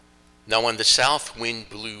Now when the south wind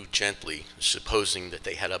blew gently, supposing that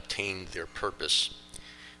they had obtained their purpose,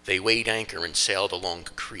 they weighed anchor and sailed along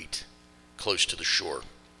Crete, close to the shore.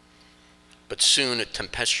 But soon a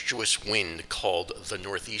tempestuous wind called the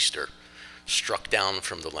northeaster struck down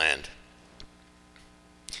from the land.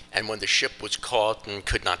 And when the ship was caught and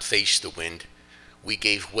could not face the wind, we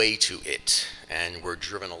gave way to it and were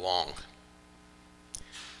driven along.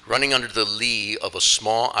 Running under the lee of a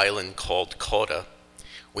small island called Cauda,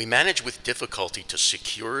 we managed with difficulty to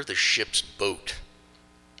secure the ship's boat.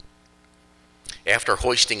 After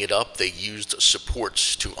hoisting it up, they used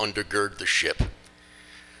supports to undergird the ship.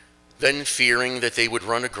 Then, fearing that they would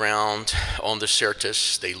run aground on the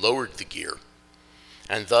Syrtis, they lowered the gear,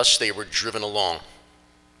 and thus they were driven along.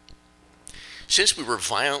 Since we were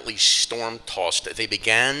violently storm-tossed, they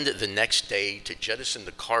began the next day to jettison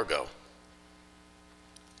the cargo.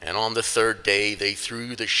 And on the third day, they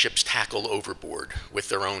threw the ship's tackle overboard with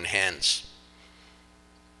their own hands.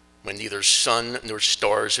 When neither sun nor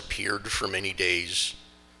stars appeared for many days,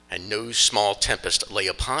 and no small tempest lay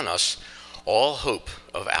upon us, all hope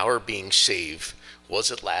of our being saved was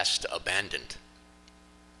at last abandoned.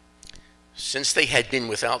 Since they had been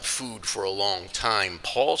without food for a long time,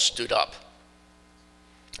 Paul stood up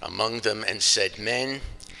among them and said, "Men,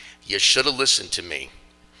 you should have listened to me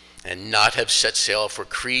and not have set sail for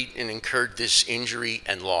Crete and incurred this injury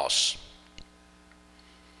and loss.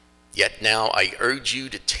 Yet now I urge you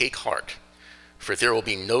to take heart, for there will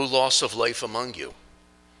be no loss of life among you,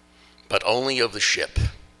 but only of the ship.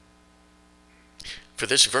 For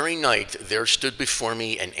this very night there stood before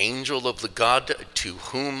me an angel of the God to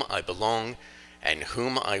whom I belong and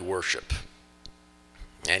whom I worship.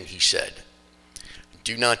 And he said,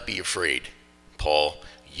 'Do not be afraid, Paul.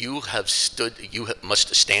 You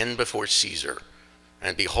must stand before Caesar,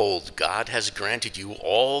 and behold, God has granted you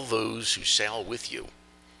all those who sail with you.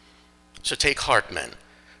 So take heart, men,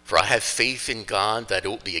 for I have faith in God that it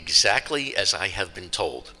will be exactly as I have been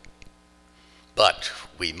told. But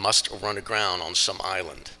we must run aground on some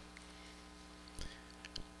island.'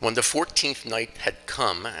 When the 14th night had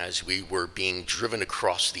come, as we were being driven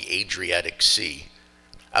across the Adriatic Sea,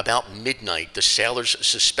 about midnight the sailors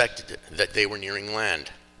suspected that they were nearing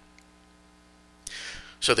land.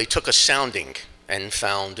 So they took a sounding and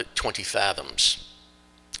found 20 fathoms.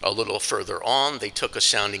 A little further on, they took a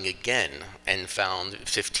sounding again and found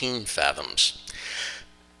 15 fathoms.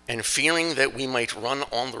 And fearing that we might run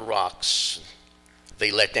on the rocks,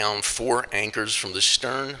 they let down 4 anchors from the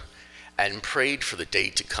stern and prayed for the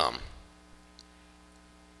day to come.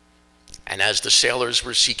 And as the sailors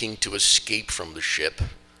were seeking to escape from the ship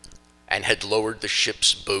and had lowered the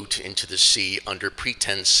ship's boat into the sea under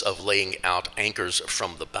pretense of laying out anchors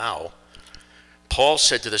from the bow, Paul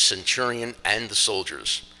said to the centurion and the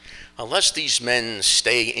soldiers, 'Unless these men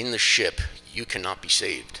stay in the ship, you cannot be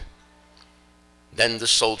saved.' Then the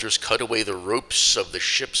soldiers cut away the ropes of the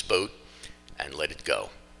ship's boat and let it go.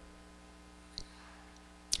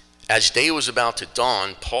 As day was about to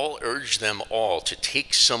dawn, Paul urged them all to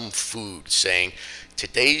take some food, saying,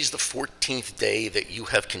 'Today's the 14th day that you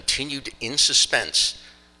have continued in suspense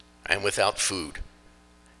and without food,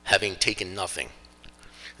 having taken nothing.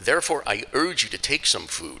 Therefore I urge you to take some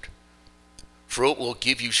food, for it will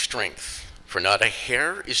give you strength, for not a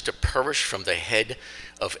hair is to perish from the head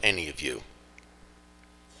of any of you.'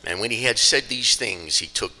 And when he had said these things, he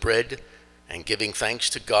took bread, and giving thanks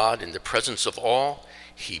to God in the presence of all,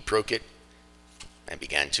 he broke it and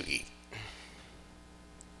began to eat."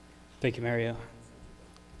 Thank you, Mario.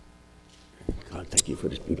 God, thank you for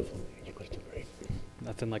this beautiful. You're going to do great.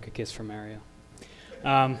 Nothing like a kiss from Mario.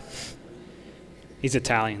 He's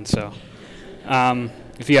Italian, so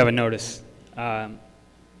if you haven't noticed.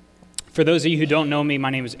 For those of you who don't know me, my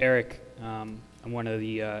name is Eric. I'm one of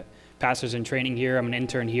the pastors in training here. I'm an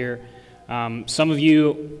intern here. Some of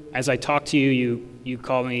you, as I talk to you, you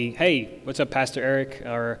call me, "Hey, what's up, Pastor Eric?"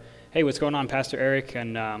 Or, "Hey, what's going on, Pastor Eric?"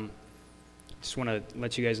 And just want to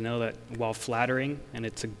let you guys know that while flattering, and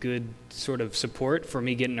it's a good sort of support for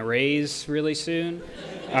me getting a raise really soon,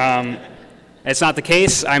 it's not the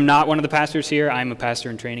case. I'm not one of the pastors here. I'm a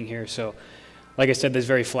pastor in training here. So, like I said, that's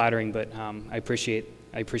very flattering, but I appreciate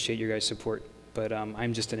your guys' support. But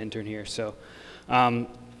I'm just an intern here. So,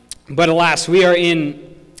 but alas, we are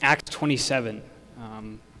in Acts 27,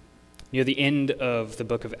 near the end of the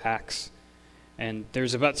book of Acts. And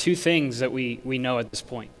there's about 2 things that we know at this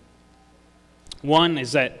point. One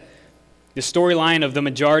is that the storyline of the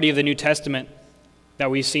majority of the New Testament that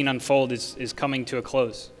we've seen unfold is coming to a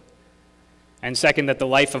close. And second, that the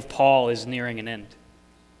life of Paul is nearing an end.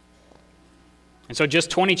 And so just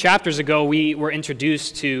 20 chapters ago, we were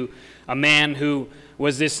introduced to a man who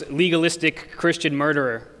was this legalistic Christian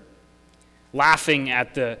murderer laughing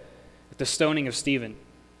at the stoning of Stephen.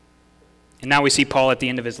 And now we see Paul at the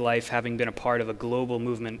end of his life having been a part of a global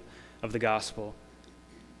movement of the gospel,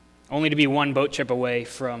 only to be one boat trip away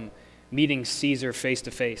from meeting Caesar face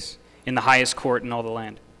to face in the highest court in all the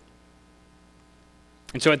land.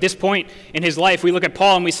 And so at this point in his life, we look at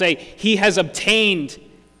Paul and we say, he has obtained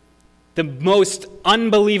the most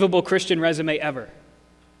unbelievable Christian resume ever.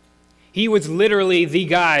 He was literally the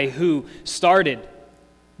guy who started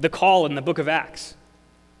the call in the book of Acts.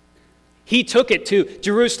 He took it to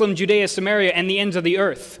Jerusalem, Judea, Samaria, and the ends of the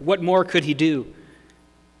earth. What more could he do?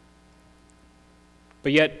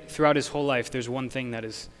 But yet, throughout his whole life, there's one thing that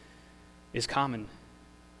is common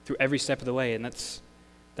through every step of the way, and that's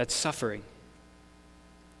suffering.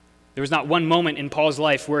 There was not one moment in Paul's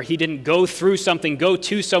life where he didn't go through something, go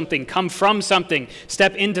to something, come from something,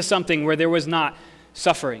 step into something where there was not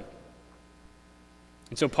suffering.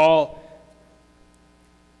 And so Paul,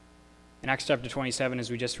 in Acts chapter 27,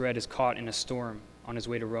 as we just read, is caught in a storm on his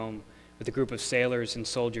way to Rome with a group of sailors and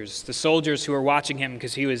soldiers. The soldiers who were watching him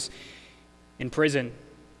because he was in prison.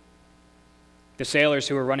 The sailors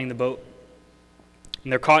who were running the boat.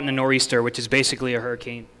 And they're caught in a nor'easter, which is basically a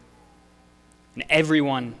hurricane. And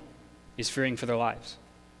everyone is fearing for their lives.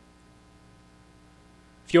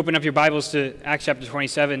 If you open up your Bibles to Acts chapter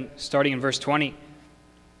 27, starting in verse 20,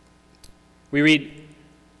 we read,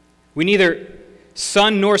 "We neither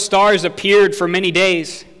sun nor stars appeared for many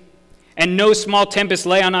days, and no small tempest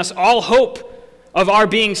lay on us. All hope of our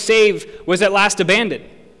being saved was at last abandoned."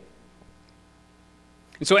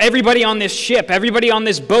 And so everybody on this ship, everybody on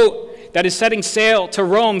this boat that is setting sail to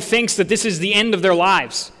Rome thinks that this is the end of their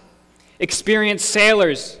lives. Experienced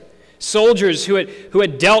sailors, soldiers who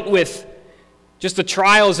had dealt with just the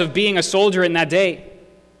trials of being a soldier in that day.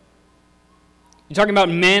 You're talking about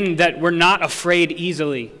men that were not afraid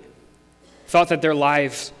easily, thought that their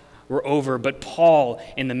lives were over, but Paul,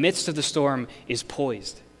 in the midst of the storm, is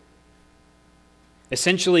poised.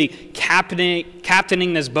 Essentially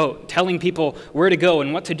captaining this boat, telling people where to go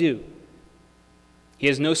and what to do. He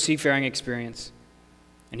has no seafaring experience,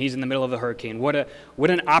 and he's in the middle of the hurricane. What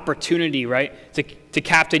an opportunity, right, to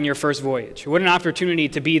captain your first voyage. What an opportunity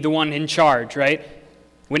to be the one in charge, right,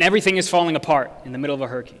 when everything is falling apart in the middle of a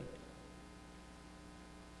hurricane.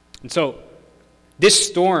 And so, this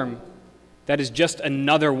storm, that is just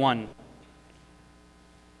another one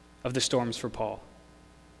of the storms for Paul,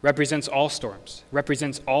 represents all storms,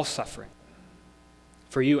 represents all suffering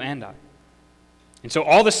for you and I. And so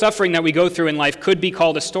all the suffering that we go through in life could be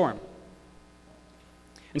called a storm.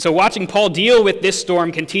 And so watching Paul deal with this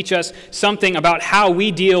storm can teach us something about how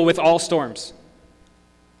we deal with all storms.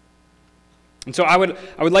 And so I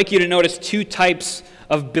would like you to notice two types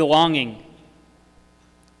of belonging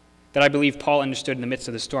that I believe Paul understood in the midst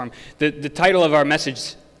of the storm. The title of our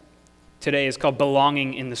message today is called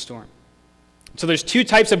Belonging in the Storm. So there's two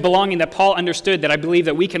types of belonging that Paul understood that I believe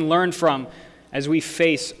that we can learn from as we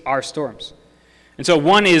face our storms. And so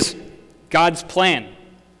one is God's plan.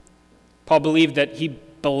 Paul believed that he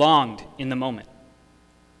belonged in the moment.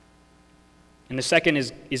 And the second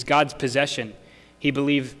is God's possession. He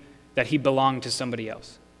believed that he belonged to somebody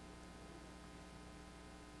else.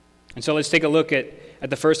 And so let's take a look at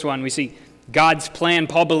the first one. We see God's plan.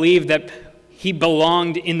 Paul believed that he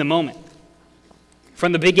belonged in the moment.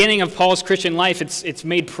 From the beginning of Paul's Christian life, it's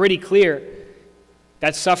made pretty clear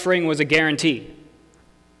that suffering was a guarantee.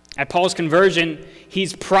 At Paul's conversion,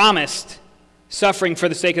 he's promised suffering for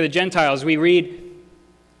the sake of the Gentiles. We read,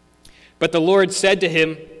 "But the Lord said to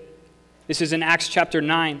him," this is in Acts chapter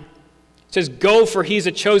 9, it says, "Go, for he's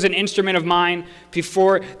a chosen instrument of mine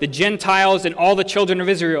before the Gentiles and all the children of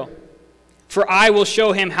Israel. For I will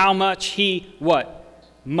show him how much he," what?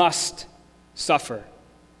 "Must suffer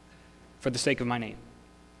for the sake of my name."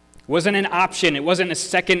 It wasn't an option. It wasn't a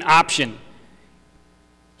second option.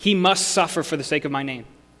 He must suffer for the sake of my name.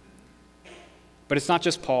 But it's not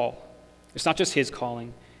just Paul. It's not just his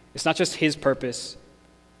calling. It's not just his purpose.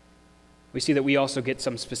 We see that we also get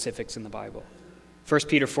some specifics in the Bible. 1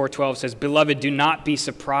 Peter 4:12 says, "Beloved, do not be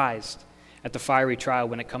surprised at the fiery trial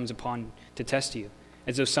when it comes upon to test you,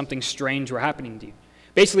 as though something strange were happening to you."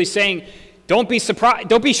 Basically saying, don't be surprised,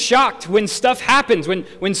 don't be shocked when stuff happens,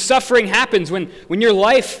 when suffering happens, when your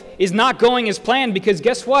life is not going as planned, because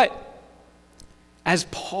guess what? As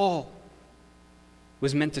Paul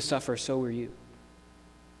was meant to suffer, so were you.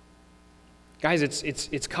 Guys,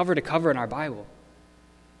 it's cover to cover in our Bible.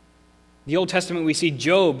 The Old Testament, we see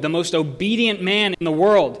Job, the most obedient man in the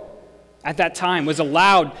world at that time, was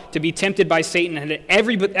allowed to be tempted by Satan and had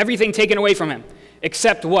everything taken away from him,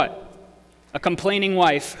 except what? A complaining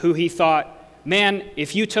wife who he thought man,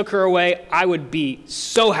 if you took her away, I would be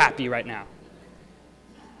so happy right now.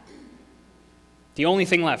 The only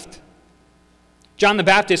thing left. John the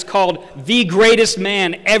Baptist called the greatest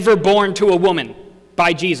man ever born to a woman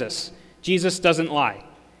by Jesus. Jesus doesn't lie.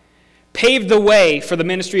 Paved the way for the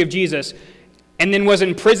ministry of Jesus, and then was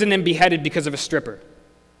imprisoned and beheaded because of a stripper.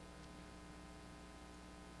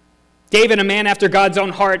 David, a man after God's own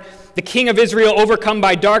heart, the king of Israel, overcome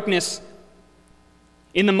by darkness,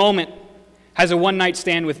 in the moment, has a one-night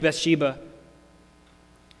stand with Bathsheba,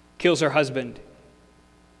 kills her husband,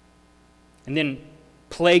 and then,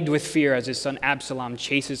 plagued with fear as his son Absalom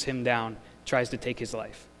chases him down, tries to take his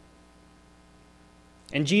life.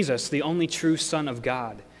 And Jesus, the only true Son of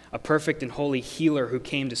God, a perfect and holy healer who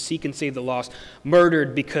came to seek and save the lost,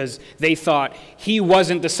 murdered because they thought he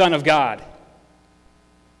wasn't the Son of God.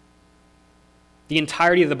 The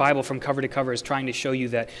entirety of the Bible from cover to cover is trying to show you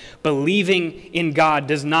that believing in God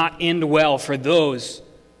does not end well for those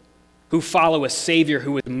who follow a Savior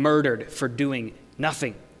who was murdered for doing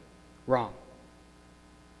nothing wrong.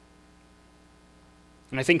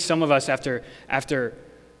 And I think some of us, after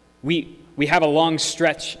we have a long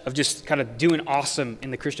stretch of just kind of doing awesome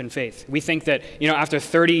in the Christian faith. We think that, after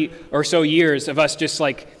 30 or so years of us just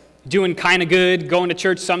like doing kind of good, going to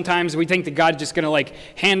church sometimes, we think that God's just going to like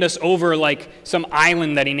hand us over like some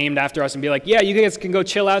island that he named after us and be like, yeah, you guys can go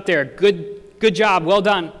chill out there. Good job. Well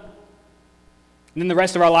done. And then the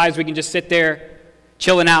rest of our lives, we can just sit there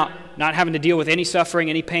chilling out, not having to deal with any suffering,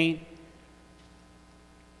 any pain.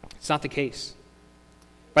 It's not the case.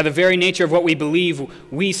 By the very nature of what we believe,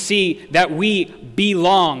 we see that we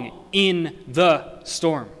belong in the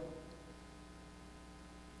storm.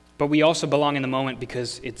 But we also belong in the moment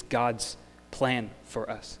because it's God's plan for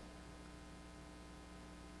us.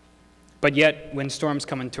 But yet, when storms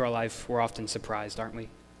come into our life, we're often surprised, aren't we?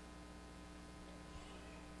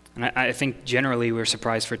 And I think generally we're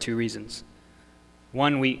surprised for two reasons.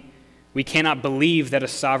 One, we cannot believe that a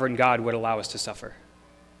sovereign God would allow us to suffer.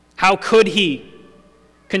 How could he?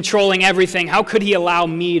 Controlling everything, how could he allow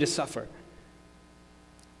me to suffer?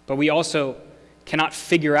 But we also cannot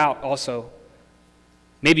figure out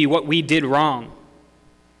maybe what we did wrong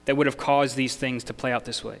that would have caused these things to play out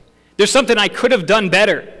this way. There's something I could have done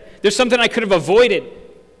better. There's something I could have avoided.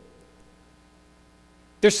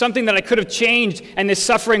 There's something that I could have changed and this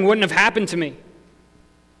suffering wouldn't have happened to me.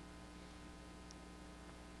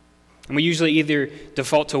 And we usually either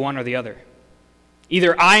default to one or the other.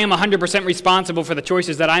 Either I am 100% responsible for the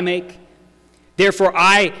choices that I make, therefore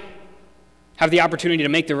I have the opportunity to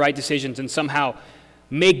make the right decisions and somehow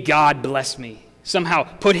make God bless me, somehow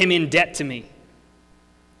put him in debt to me.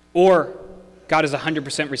 Or God is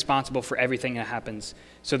 100% responsible for everything that happens,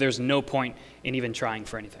 so there's no point in even trying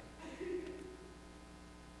for anything.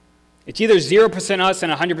 It's either 0% us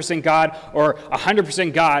and 100% God, or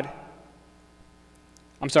 100% God.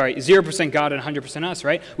 0% God and 100% us,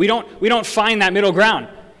 right? We don't find that middle ground.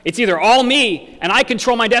 It's either all me and I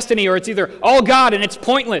control my destiny, or it's either all God and it's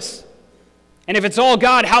pointless. And if it's all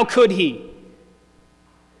God, how could he?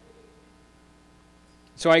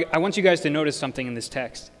 So I want you guys to notice something in this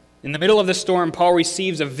text. In the middle of the storm, Paul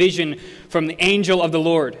receives a vision from the angel of the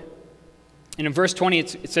Lord. And in verse 20,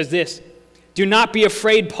 it says this: "Do not be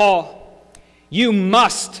afraid, Paul. You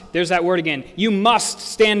must," there's that word again, "you must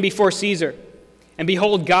stand before Caesar. And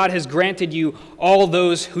behold, God has granted you all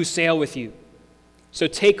those who sail with you. So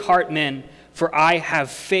take heart, men, for I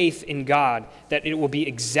have faith in God that it will be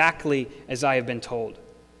exactly as I have been told.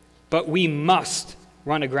 But we must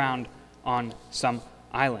run aground on some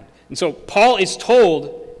island." And so Paul is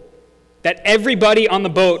told that everybody on the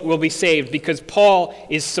boat will be saved because Paul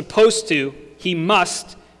is supposed to, he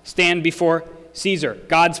must stand before Caesar,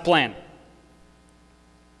 God's plan.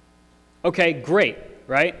 Okay, great,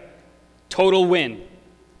 right? Total win.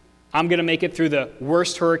 I'm going to make it through the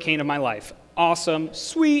worst hurricane of my life. Awesome,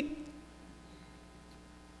 sweet.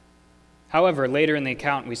 However, later in the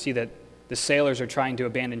account, we see that the sailors are trying to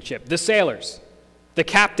abandon ship. The sailors, the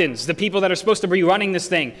captains, the people that are supposed to be running this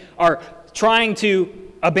thing are trying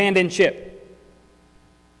to abandon ship.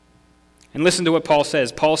 And listen to what Paul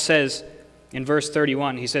says. Paul says in verse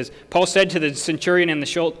 31, he says, Paul said to the centurion and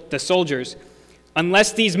the soldiers,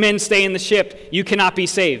 "Unless these men stay in the ship, you cannot be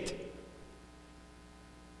saved."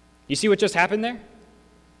 You see what just happened there?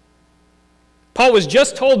 Paul was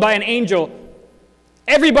just told by an angel,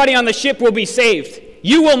 everybody on the ship will be saved.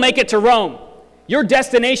 You will make it to Rome. Your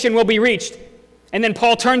destination will be reached. And then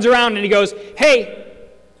Paul turns around and he goes, hey,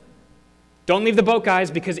 don't leave the boat, guys,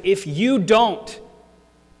 because if you don't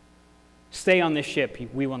stay on this ship,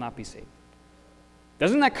 we will not be saved.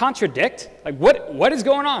 Doesn't that contradict? Like, what is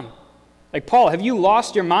going on? Like, Paul, have you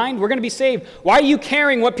lost your mind? We're going to be saved. Why are you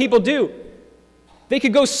caring what people do? They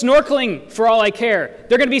could go snorkeling for all I care.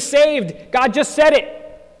 They're going to be saved. God just said it.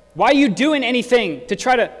 Why are you doing anything to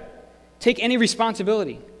try to take any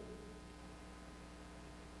responsibility?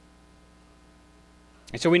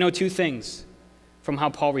 And so we know two things from how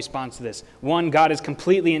Paul responds to this. One, God is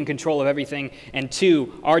completely in control of everything. And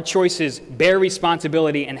two, our choices bear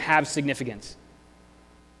responsibility and have significance.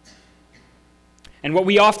 And what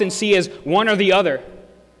we often see as one or the other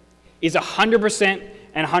is 100%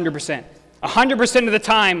 and 100%. 100% of the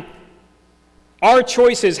time, our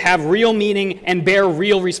choices have real meaning and bear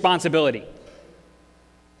real responsibility.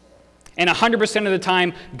 And 100% of the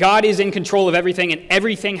time, God is in control of everything, and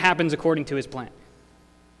everything happens according to his plan.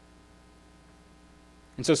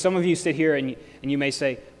 And so some of you sit here and you may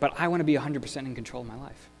say, but I want to be 100% in control of my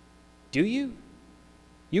life. Do you?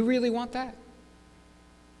 You really want that?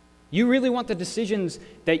 You really want the decisions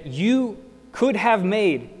that you could have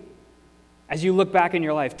made as you look back in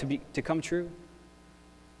your life to come true?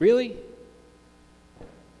 Really?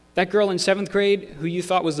 That girl in 7th grade who you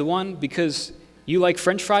thought was the one because you like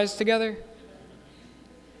French fries together?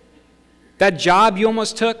 That job you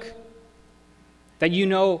almost took that you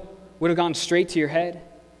know would have gone straight to your head?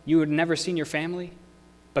 You would have never seen your family,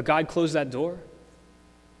 but God closed that door?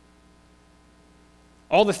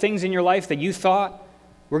 All the things in your life that you thought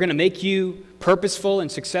were going to make you purposeful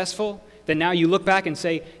and successful, that now you look back and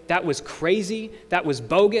say, that was crazy, that was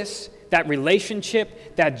bogus, that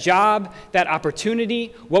relationship, that job, that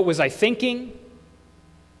opportunity, what was I thinking?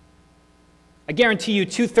 I guarantee you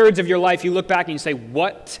 2/3 of your life you look back and you say,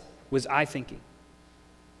 what was I thinking?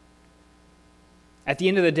 At the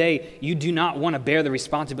end of the day, you do not want to bear the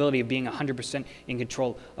responsibility of being 100% in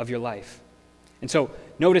control of your life. And so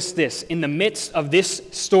notice this, in the midst of this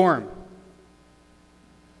storm,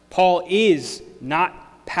 Paul is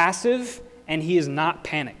not passive and he is not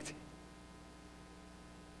panicked.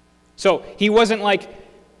 So he wasn't like,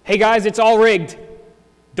 hey guys, it's all rigged.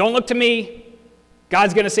 Don't look to me.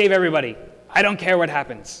 God's going to save everybody. I don't care what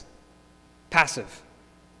happens. Passive.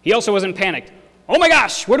 He also wasn't panicked. Oh my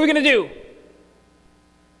gosh, what are we going to do?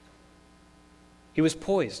 He was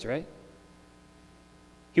poised, right?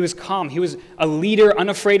 He was calm. He was a leader,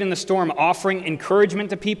 unafraid in the storm, offering encouragement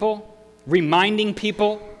to people, reminding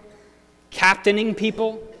people, captaining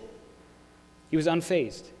people. He was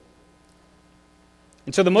unfazed.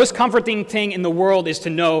 And so the most comforting thing in the world is to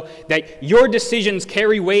know that your decisions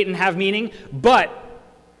carry weight and have meaning, but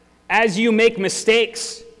as you make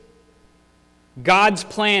mistakes, God's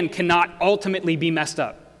plan cannot ultimately be messed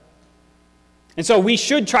up. And so we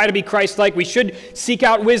should try to be Christ-like. We should seek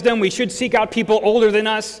out wisdom. We should seek out people older than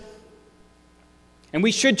us. And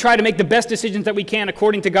we should try to make the best decisions that we can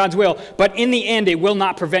according to God's will. But in the end, it will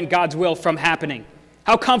not prevent God's will from happening.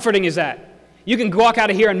 How comforting is that? You can walk out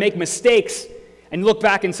of here and make mistakes and look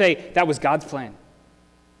back and say, that was God's plan.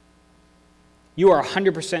 You are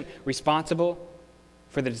 100% responsible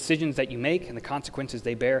for the decisions that you make and the consequences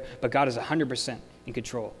they bear, but God is 100% in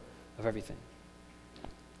control of everything.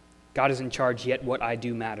 God is in charge, yet what I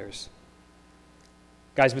do matters.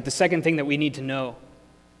 Guys, but the second thing that we need to know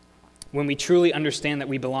when we truly understand that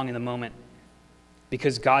we belong in the moment,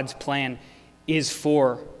 because God's plan is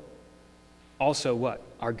for also what?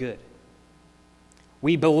 Our good.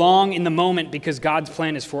 We belong in the moment because God's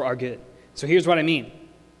plan is for our good. So here's what I mean.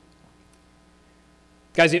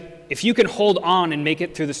 Guys, if you can hold on and make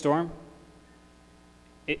it through the storm,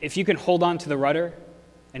 if you can hold on to the rudder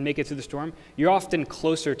and make it through the storm, you're often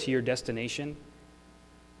closer to your destination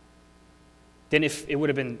than if it would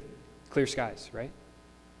have been clear skies, right?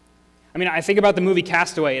 I mean, I think about the movie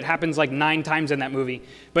Castaway. It happens like 9 times in that movie.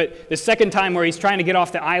 But the second time where he's trying to get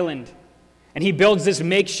off the island and he builds this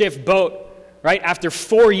makeshift boat, right, after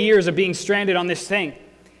 4 years of being stranded on this thing.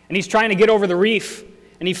 And he's trying to get over the reef.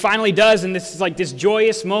 And he finally does, and this is like this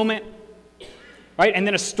joyous moment, right? And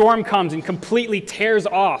then a storm comes and completely tears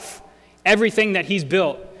off everything that he's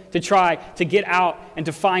built to try to get out and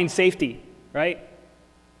to find safety, right?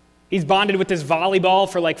 He's bonded with this volleyball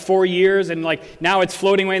for like 4 years, and like now it's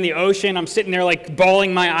floating away in the ocean. I'm sitting there like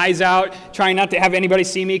bawling my eyes out, trying not to have anybody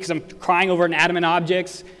see me because I'm crying over inanimate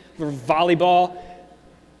objects, over volleyball.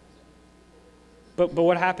 But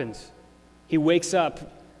what happens? He wakes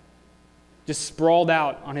up just sprawled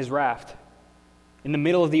out on his raft in the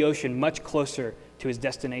middle of the ocean, much closer to his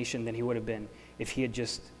destination than he would have been if he had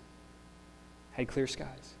just had clear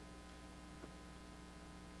skies.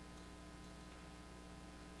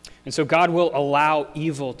 And so God will allow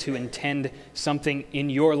evil to intend something in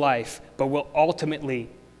your life, but will ultimately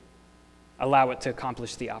allow it to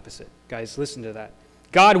accomplish the opposite. Guys, listen to that.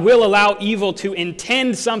 God will allow evil to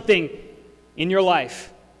intend something in your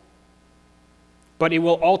life, but it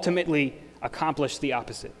will ultimately accomplish the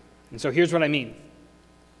opposite. And so here's what I mean.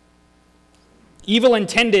 Evil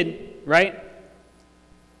intended, right,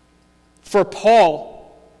 for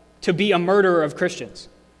Paul to be a murderer of Christians.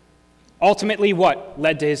 Ultimately, what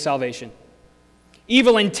led to his salvation?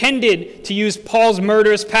 Evil intended to use Paul's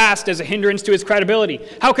murderous past as a hindrance to his credibility.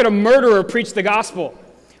 How could a murderer preach the gospel?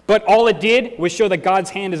 But all it did was show that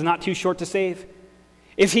God's hand is not too short to save.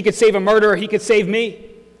 If he could save a murderer, he could save me.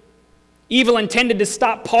 Evil intended to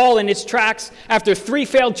stop Paul in his tracks after 3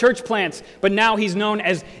 failed church plants, but now he's known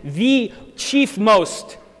as the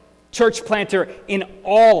chiefmost church planter in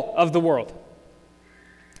all of the world.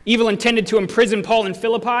 Evil intended to imprison Paul in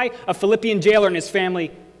Philippi, a Philippian jailer and his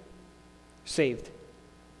family saved.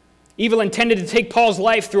 Evil intended to take Paul's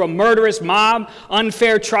life through a murderous mob,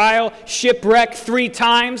 unfair trial, shipwreck 3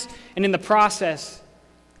 times, and in the process,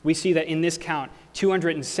 we see that in this count,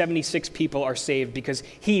 276 people are saved because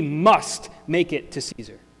he must make it to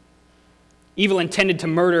Caesar. Evil intended to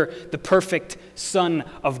murder the perfect Son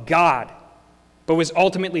of God, but was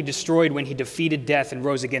ultimately destroyed when he defeated death and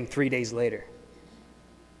rose again 3 days later.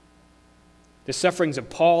 The sufferings of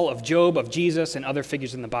Paul, of Job, of Jesus, and other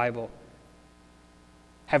figures in the Bible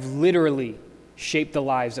have literally shaped the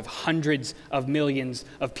lives of hundreds of millions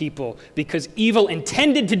of people because evil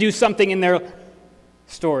intended to do something in their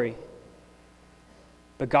story,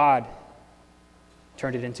 but God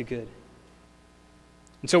turned it into good.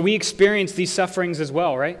 And so we experience these sufferings as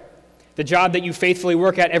well, right? The job that you faithfully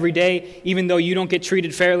work at every day, even though you don't get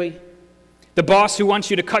treated fairly. The boss who wants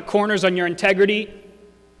you to cut corners on your integrity,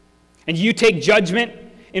 and you take judgment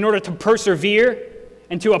in order to persevere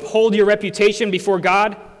and to uphold your reputation before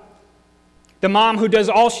God. The mom who does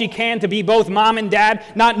all she can to be both mom and dad,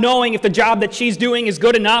 not knowing if the job that she's doing is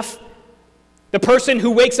good enough. The person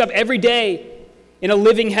who wakes up every day in a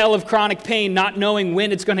living hell of chronic pain, not knowing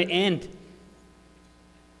when it's going to end.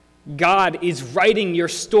 God is writing your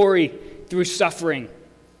story through suffering,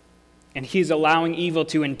 and he's allowing evil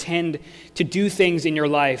to intend to do things in your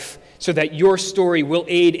life so that your story will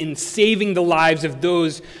aid in saving the lives of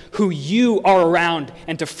those who you are around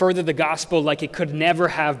and to further the gospel like it could never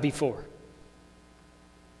have before.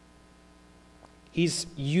 He's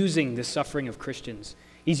using the suffering of Christians.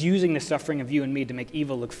 He's using the suffering of you and me to make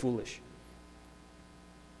evil look foolish.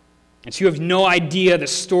 And so you have no idea the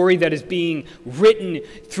story that is being written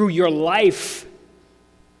through your life.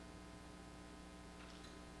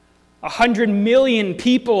 100 million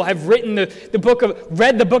people have read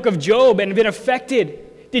the book of Job and been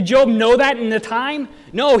affected. Did Job know that in the time?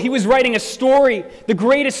 No, he was writing a story, the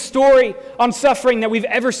greatest story on suffering that we've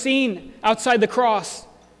ever seen outside the cross.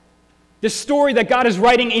 The story that God is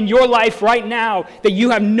writing in your life right now that you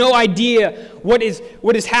have no idea what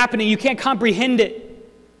is happening, you can't comprehend it,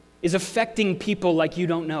 is affecting people like you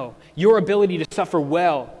don't know. Your ability to suffer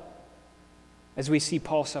well, as we see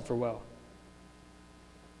Paul suffer well,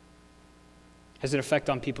 has an effect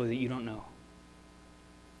on people that you don't know.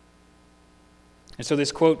 And so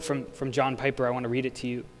this quote from John Piper, I want to read it to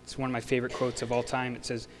you. It's one of my favorite quotes of all time. It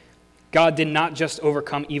says, "God did not just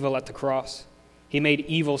overcome evil at the cross. He made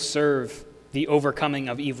evil serve the overcoming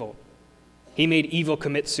of evil. He made evil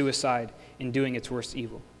commit suicide in doing its worst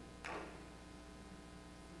evil."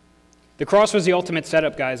 The cross was the ultimate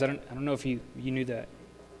setup, guys. I don't know if you knew that.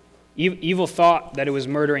 Evil thought that it was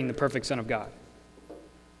murdering the perfect Son of God.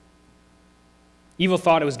 Evil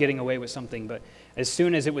thought it was getting away with something, but as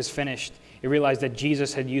soon as it was finished, it realized that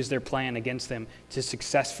Jesus had used their plan against them to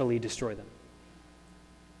successfully destroy them.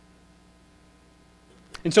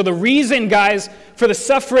 And so the reason, guys, for the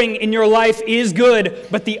suffering in your life is good,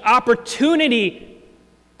 but the opportunity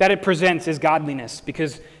that it presents is godliness,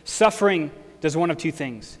 because suffering does one of two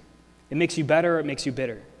things. It makes you better or it makes you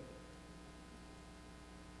bitter.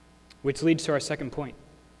 Which leads to our second point.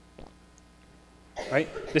 Right?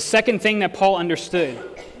 The second thing that Paul understood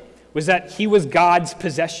was that he was God's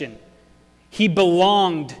possession. He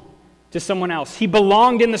belonged to someone else. He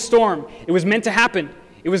belonged in the storm. It was meant to happen.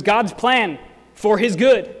 It was God's plan for his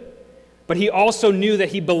good. But he also knew that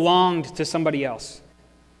he belonged to somebody else.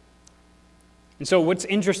 And so what's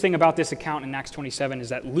interesting about this account in Acts 27 is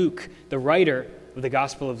that Luke, the writer of the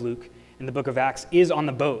Gospel of Luke in the book of Acts, is on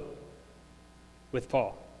the boat with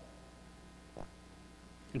Paul.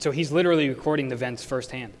 And so he's literally recording the events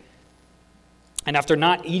firsthand. And after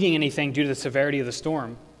not eating anything due to the severity of the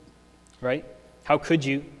storm, right? How could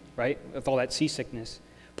you, right, with all that seasickness?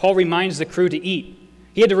 Paul reminds the crew to eat.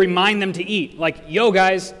 He had to remind them to eat. Like, yo,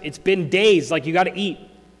 guys, it's been days. Like, you got to eat.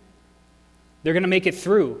 They're going to make it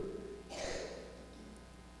through.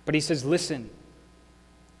 But he says, listen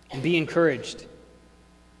and be encouraged.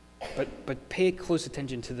 But pay close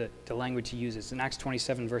attention to the language he uses. In Acts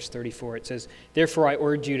 27, verse 34, it says, "Therefore I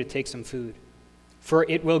urge you to take some food, for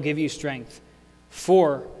it will give you strength.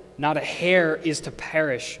 For not a hair is to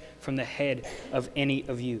perish from the head of any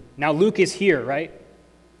of you." Now Luke is here, right?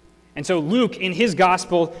 And so Luke, in his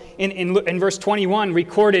gospel, in verse 21,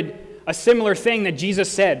 recorded a similar thing that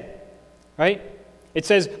Jesus said, right? It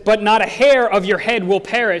says, "But not a hair of your head will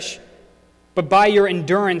perish, but by your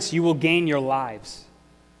endurance you will gain your lives."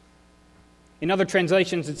 In other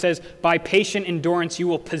translations, it says, "By patient endurance you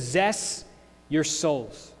will possess your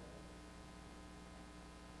souls."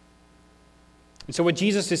 And so what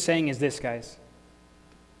Jesus is saying is this, guys.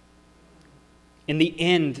 In the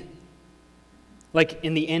end, like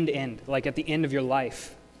at the end of your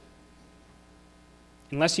life,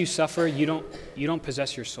 unless you suffer, you don't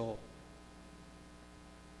possess your soul.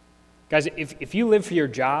 Guys, if you live for your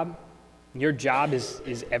job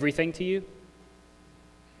is everything to you,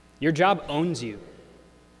 your job owns you.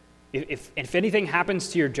 If anything happens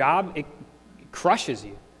to your job, it crushes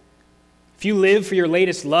you. If you live for your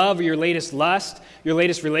latest love or your latest lust, your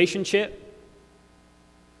latest relationship,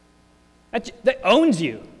 that owns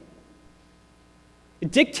you.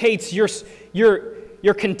 It dictates your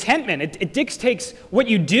contentment. It dictates what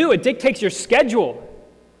you do. It dictates your schedule.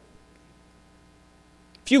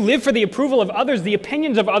 If you live for the approval of others, the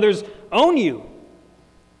opinions of others own you.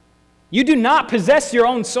 You do not possess your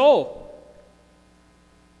own soul.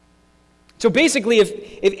 So basically,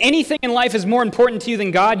 if anything in life is more important to you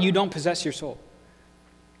than God, you don't possess your soul.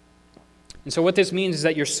 And so what this means is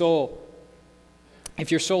that your soul, if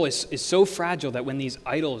your soul is so fragile that when these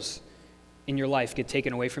idols in your life get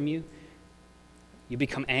taken away from you, you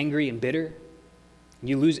become angry and bitter, and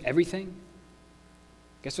you lose everything,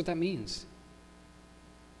 guess what that means?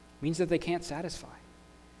 It means that they can't satisfy.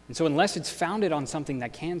 And so unless it's founded on something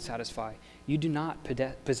that can satisfy, you do not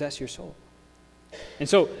possess your soul. And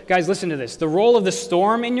so, guys, listen to this. The role of the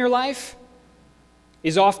storm in your life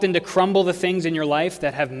is often to crumble the things in your life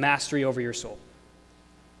that have mastery over your soul.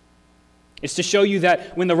 It's to show you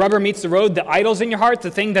that when the rubber meets the road, the idols in your heart,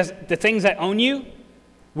 the things that own you,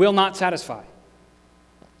 will not satisfy.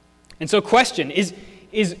 And so question, is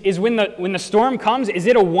when the storm comes, is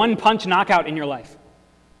it a one-punch knockout in your life?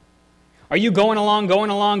 Are you going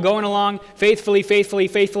along,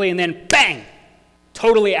 faithfully, and then bang,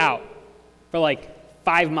 totally out for like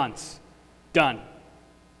 5 months, done.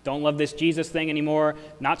 Don't love this Jesus thing anymore,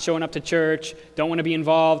 not showing up to church, don't want to be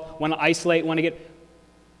involved, want to isolate, want to get...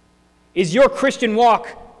 Is your Christian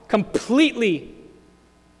walk completely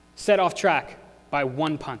set off track by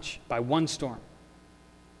one punch, by one storm?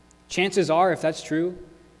 Chances are, if that's true,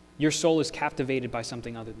 your soul is captivated by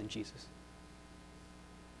something other than Jesus.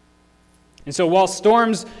 And so while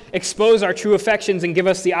storms expose our true affections and give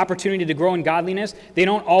us the opportunity to grow in godliness, they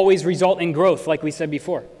don't always result in growth, like we said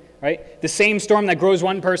before, right? The same storm that grows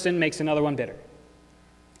one person makes another one bitter.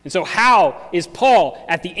 And so how is Paul,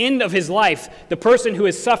 at the end of his life, the person who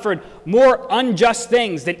has suffered more unjust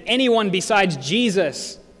things than anyone besides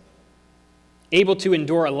Jesus, able to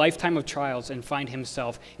endure a lifetime of trials and find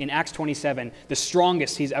himself, in Acts 27, the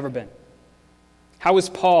strongest he's ever been? How is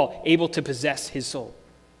Paul able to possess his soul?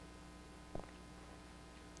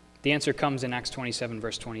 The answer comes in Acts 27,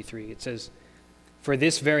 verse 23. It says, "For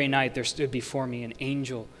this very night there stood before me an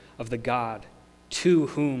angel of the God to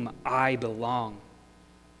whom I belong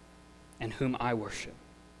and whom I worship."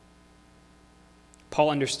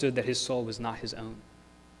 Paul understood that his soul was not his own.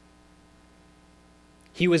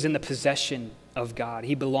 He was in the possession of God.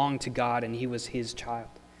 He belonged to God, and he was his child.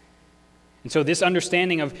 And so this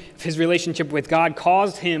understanding of his relationship with God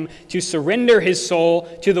caused him to surrender his soul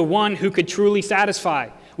to the one who could truly satisfy.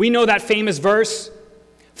 We know that famous verse,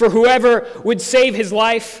 "For whoever would save his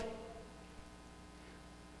life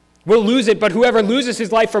will lose it, but whoever loses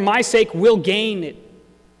his life for my sake will gain it.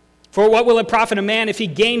 For what will it profit a man if he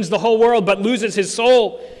gains the whole world but loses his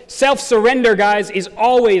soul?" Self-surrender, guys, is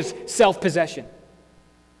always self-possession.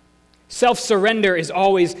 Self-surrender is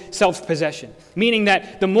always self-possession, meaning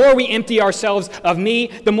that the more we empty ourselves of me,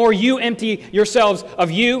 the more you empty yourselves of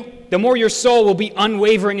you, the more your soul will be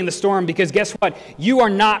unwavering in the storm, because guess what? You are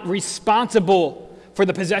not responsible for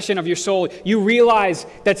the possession of your soul. You realize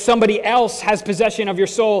that somebody else has possession of your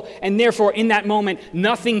soul, and therefore in that moment,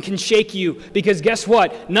 nothing can shake you, because guess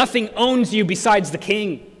what? Nothing owns you besides the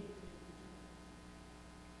King.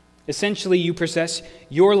 Essentially, you possess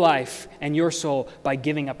your life and your soul by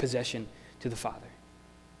giving up possession to the Father.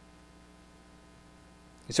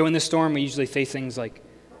 And so in this storm, we usually face things like,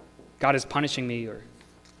 God is punishing me, or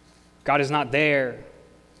God is not there,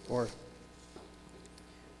 or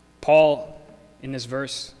Paul, in this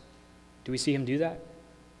verse, do we see him do that?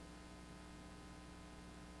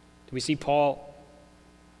 Do we see Paul,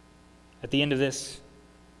 at the end of this,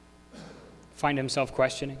 find himself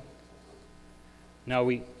questioning? No,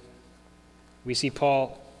 we see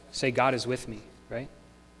Paul say, God is with me, right?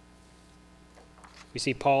 We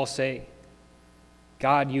see Paul say,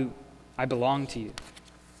 God, I belong to you.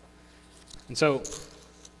 And so,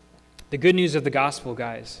 the good news of the gospel,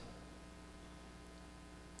 guys,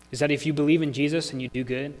 is that if you believe in Jesus and you do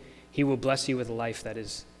good, he will bless you with a life that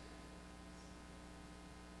is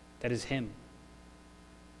him.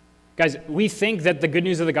 Guys, we think that the good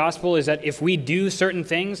news of the gospel is that if we do certain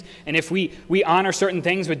things and if we honor certain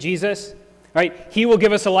things with Jesus, right, he will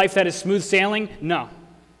give us a life that is smooth sailing. No.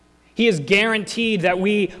 He is guaranteed that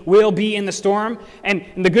we will be in the storm, and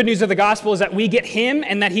the good news of the gospel is that we get him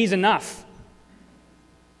and that he's enough.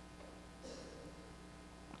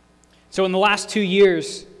 So in the last 2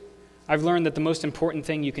 years, I've learned that the most important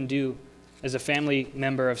thing you can do as a family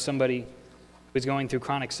member of somebody who is going through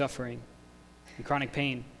chronic suffering and chronic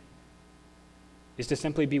pain is to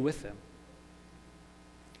simply be with them.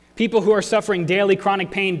 People who are suffering daily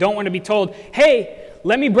chronic pain don't want to be told, hey,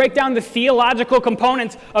 let me break down the theological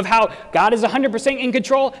components of how God is 100% in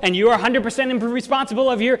control and you are 100% responsible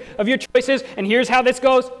of your choices, and here's how this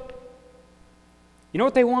goes. You know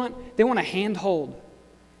what they want? They want a handhold.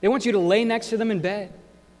 They want you to lay next to them in bed.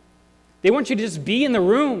 They want you to just be in the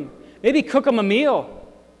room, maybe cook them a meal.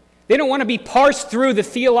 They don't want to be parsed through the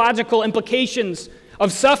theological implications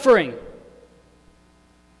of suffering.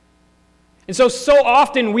 And so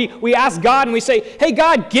often we ask God and we say, hey,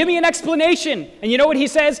 God, give me an explanation. And you know what he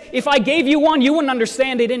says? If I gave you one, you wouldn't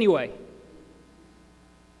understand it anyway.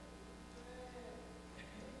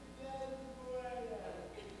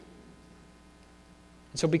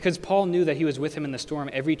 And so because Paul knew that he was with him in the storm,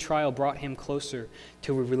 every trial brought him closer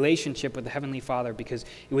to a relationship with the Heavenly Father because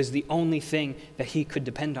it was the only thing that he could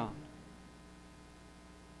depend on.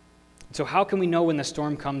 So how can we know when the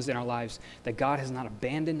storm comes in our lives that God has not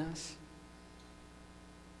abandoned us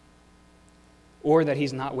or that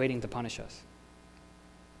he's not waiting to punish us?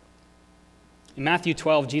 In Matthew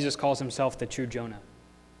 12, Jesus calls himself the true Jonah.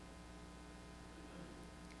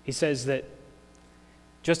 He says that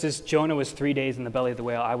just as Jonah was 3 days in the belly of the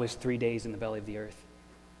whale, I was 3 days in the belly of the earth.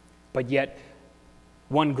 But yet,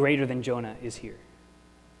 one greater than Jonah is here.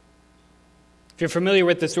 If you're familiar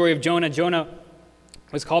with the story of Jonah, Jonah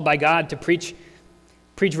was called by God to preach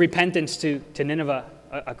repentance to Nineveh,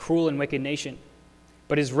 a cruel and wicked nation.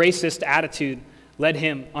 But his racist attitude led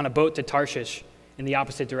him on a boat to Tarshish in the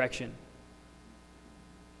opposite direction.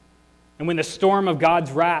 And when the storm of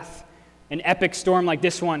God's wrath, an epic storm like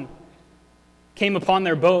this one, came upon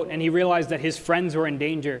their boat and he realized that his friends were in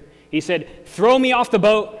danger, he said, throw me off the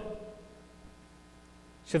boat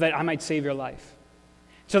so that I might save your life.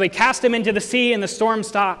 So they cast him into the sea and the storm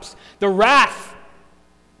stops. The wrath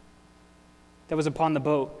that was upon the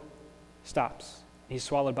boat stops. He's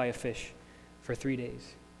swallowed by a fish for 3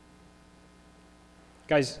 days.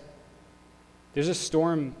 Guys, there's a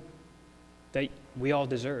storm that we all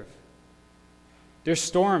deserve. There's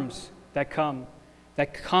storms that come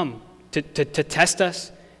to test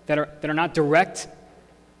us, that are not direct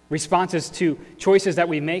responses to choices that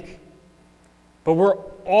we make, but we're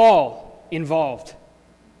all involved.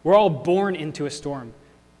 We're all born into a storm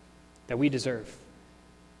that we deserve.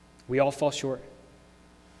 We all fall short.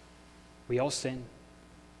 We all sin.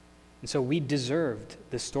 And so we deserved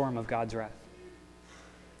the storm of God's wrath.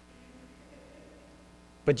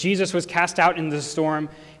 But Jesus was cast out into the storm,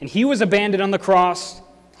 and he was abandoned on the cross,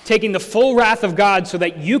 taking the full wrath of God so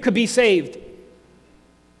that you could be saved.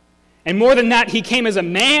 And more than that, he came as a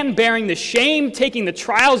man, bearing the shame, taking the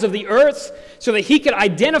trials of the earth, so that he could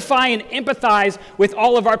identify and empathize with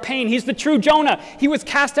all of our pain. He's the true Jonah. He was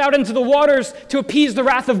cast out into the waters to appease the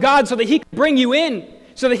wrath of God so that he could bring you in,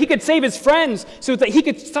 so that he could save his friends, so that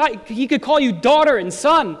he could call you daughter and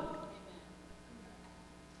son.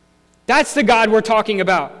 That's the God we're talking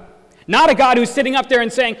about. Not a God who's sitting up there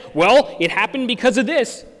and saying, well, it happened because of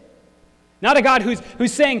this. Not a God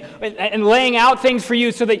who's saying and laying out things for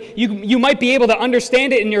you so that you might be able to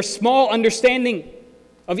understand it in your small understanding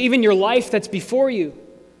of even your life that's before you.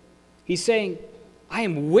 He's saying, I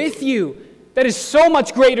am with you. That is so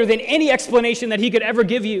much greater than any explanation that he could ever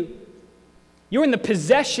give you. You're in the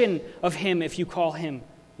possession of him if you call him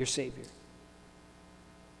your Savior.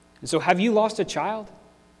 And so have you lost a child?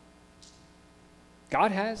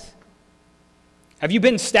 God has. Have you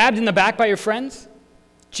been stabbed in the back by your friends?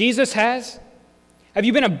 Jesus has. Have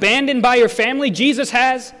you been abandoned by your family? Jesus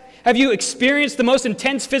has. Have you experienced the most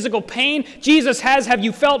intense physical pain? Jesus has. Have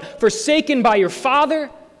you felt forsaken by your father?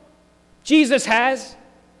 Jesus has.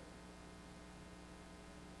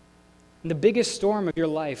 In the biggest storm of your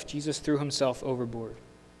life, Jesus threw himself overboard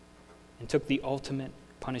and took the ultimate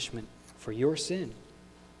punishment for your sin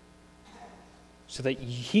so that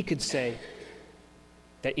he could say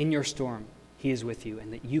that in your storm, he is with you,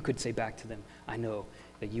 and that you could say back to them, I know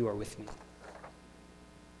that you are with me.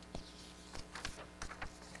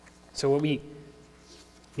 So what we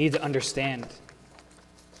need to understand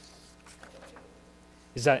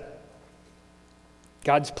is that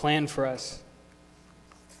God's plan for us,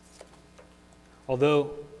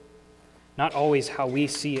 although not always how we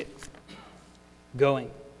see it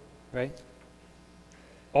going, right?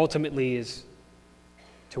 Ultimately is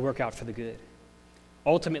to work out for the good.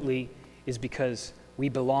 Ultimately is because we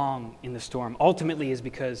belong in the storm. Ultimately is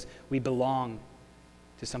because we belong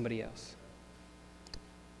to somebody else.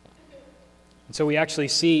 And so we actually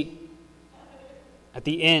see at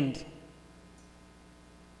the end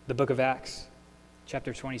the book of Acts,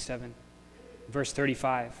 chapter 27, verse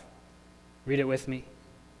 35. Read it with me.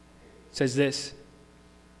 It says this.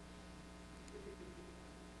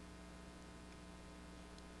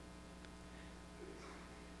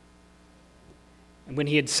 And when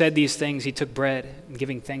he had said these things, he took bread, and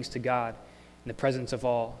giving thanks to God in the presence of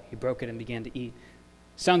all, he broke it and began to eat.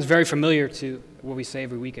 Sounds very familiar to what we say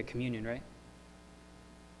every week at communion, right?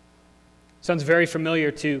 Sounds very familiar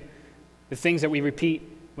to the things that we repeat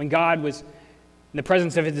when God was in the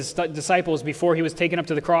presence of his disciples before he was taken up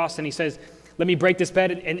to the cross, and he says, let me break this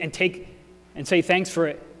bread and take and say thanks for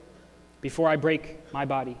it before I break my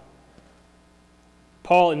body.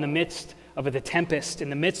 Paul, in the midst of the tempest, in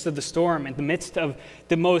the midst of the storm, in the midst of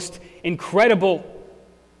the most incredible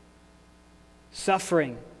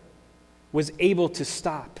suffering, was able to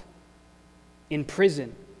stop in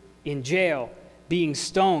prison, in jail, being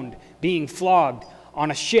stoned, being flogged,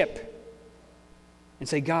 on a ship, and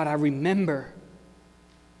say, God, I remember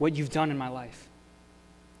what you've done in my life.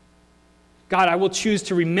 God, I will choose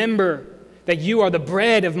to remember that you are the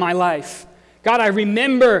bread of my life. God, I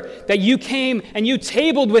remember that you came and you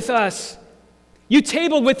tabled with us. You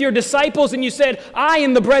tabled with your disciples and you said, I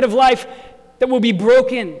am the bread of life that will be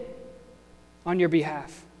broken on your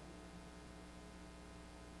behalf.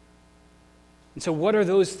 And so what are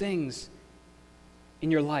those things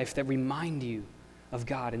in your life that remind you of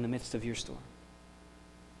God in the midst of your storm?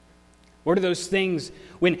 What are those things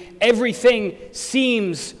when everything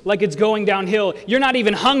seems like it's going downhill? You're not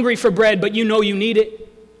even hungry for bread, but you know you need it.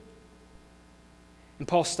 And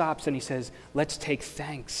Paul stops and he says, let's take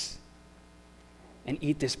thanks and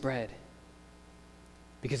eat this bread,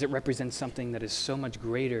 because it represents something that is so much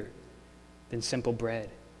greater than simple bread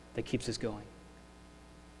that keeps us going.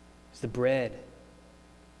 It's the bread,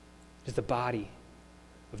 it's the body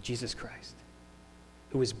of Jesus Christ,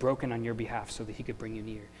 who was broken on your behalf so that he could bring you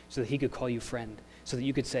near, so that he could call you friend, so that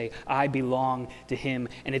you could say, I belong to him.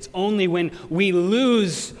 And it's only when we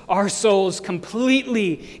lose our souls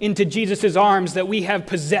completely into Jesus' arms that we have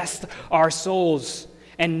possessed our souls,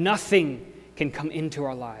 and nothing can come into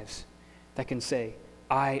our lives that can say,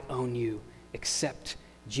 I own you, except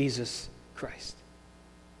Jesus Christ.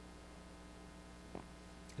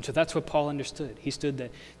 And so that's what Paul understood. He stood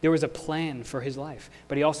that there was a plan for his life,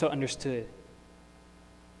 but he also understood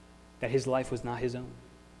that his life was not his own.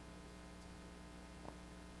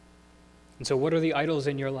 And so what are the idols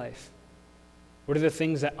in your life? What are the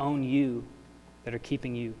things that own you that are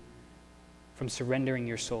keeping you from surrendering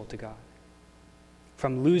your soul to God?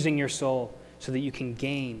 From losing your soul so that you can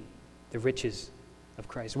gain the riches of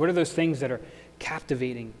Christ? What are those things that are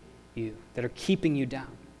captivating you, that are keeping you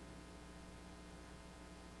down?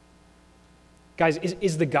 Guys,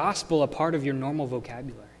 is the gospel a part of your normal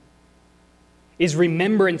vocabulary? Is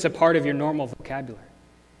remembrance a part of your normal vocabulary?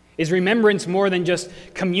 Is remembrance more than just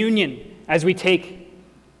communion as we take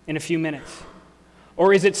in a few minutes?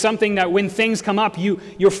 Or is it something that when things come up,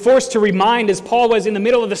 you're forced to remind, as Paul was in the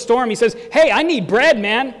middle of the storm, he says, hey, I need bread,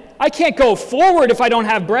 man. I can't go forward if I don't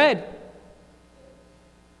have bread.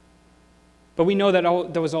 But we know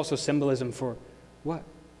that there was also symbolism for what?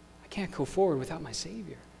 I can't go forward without my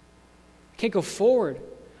Savior. I can't go forward.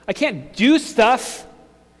 I can't do stuff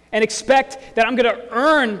and expect that I'm going to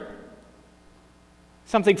earn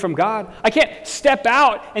something from God. I can't step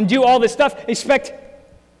out and do all this stuff, expect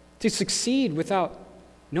to succeed without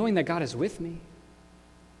knowing that God is with me.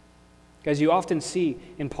 Guys, you often see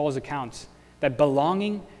in Paul's accounts that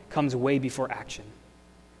belonging comes way before action.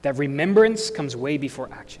 That remembrance comes way before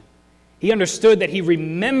action. He understood that he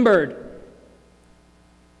remembered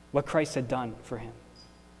what Christ had done for him.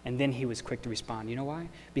 And then he was quick to respond. You know why?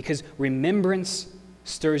 Because remembrance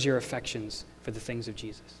stirs your affections for the things of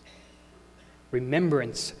Jesus.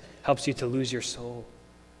 Remembrance helps you to lose your soul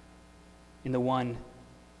in the one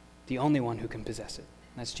the only one who can possess it.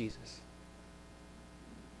 That's Jesus.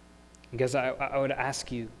 Because I would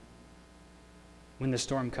ask you, when the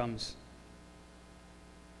storm comes,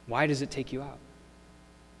 why does it take you out?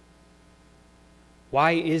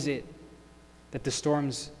 Why is it that the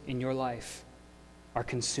storms in your life are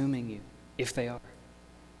consuming you, if they are?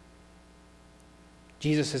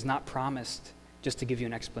 Jesus has not promised just to give you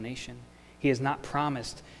an explanation. He has not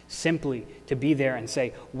promised simply to be there and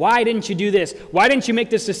say, why didn't you do this? Why didn't you make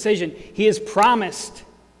this decision? He has promised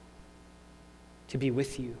to be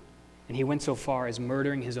with you. And he went so far as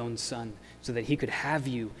murdering his own son so that he could have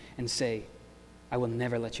you and say, I will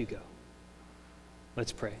never let you go.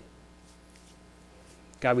 Let's pray.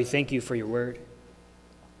 God, we thank you for your word.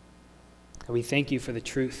 God, we thank you for the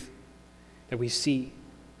truth that we see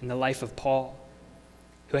in the life of Paul,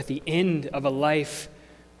 who at the end of a life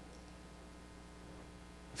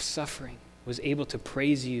of suffering was able to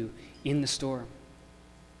praise you in the storm,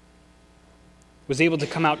 was able to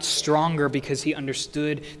come out stronger because he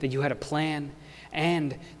understood that you had a plan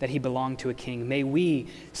and that he belonged to a king. May we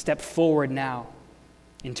step forward now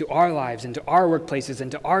into our lives, into our workplaces,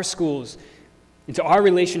 into our schools, into our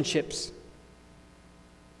relationships,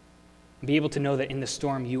 and be able to know that in the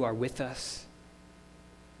storm you are with us.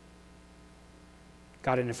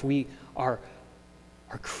 God, and if we are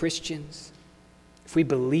Christians, if we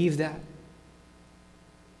believe that,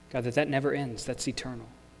 God, that never ends, that's eternal.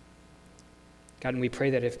 God, and we pray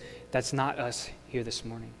that if that's not us here this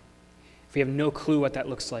morning, if we have no clue what that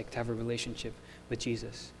looks like to have a relationship with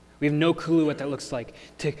Jesus, we have no clue what that looks like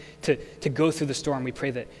to go through the storm, we pray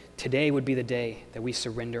that today would be the day that we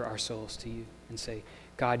surrender our souls to you and say,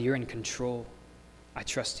 God, you're in control. I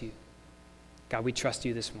trust you. God, we trust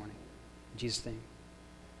you this morning. In Jesus' name,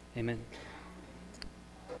 amen.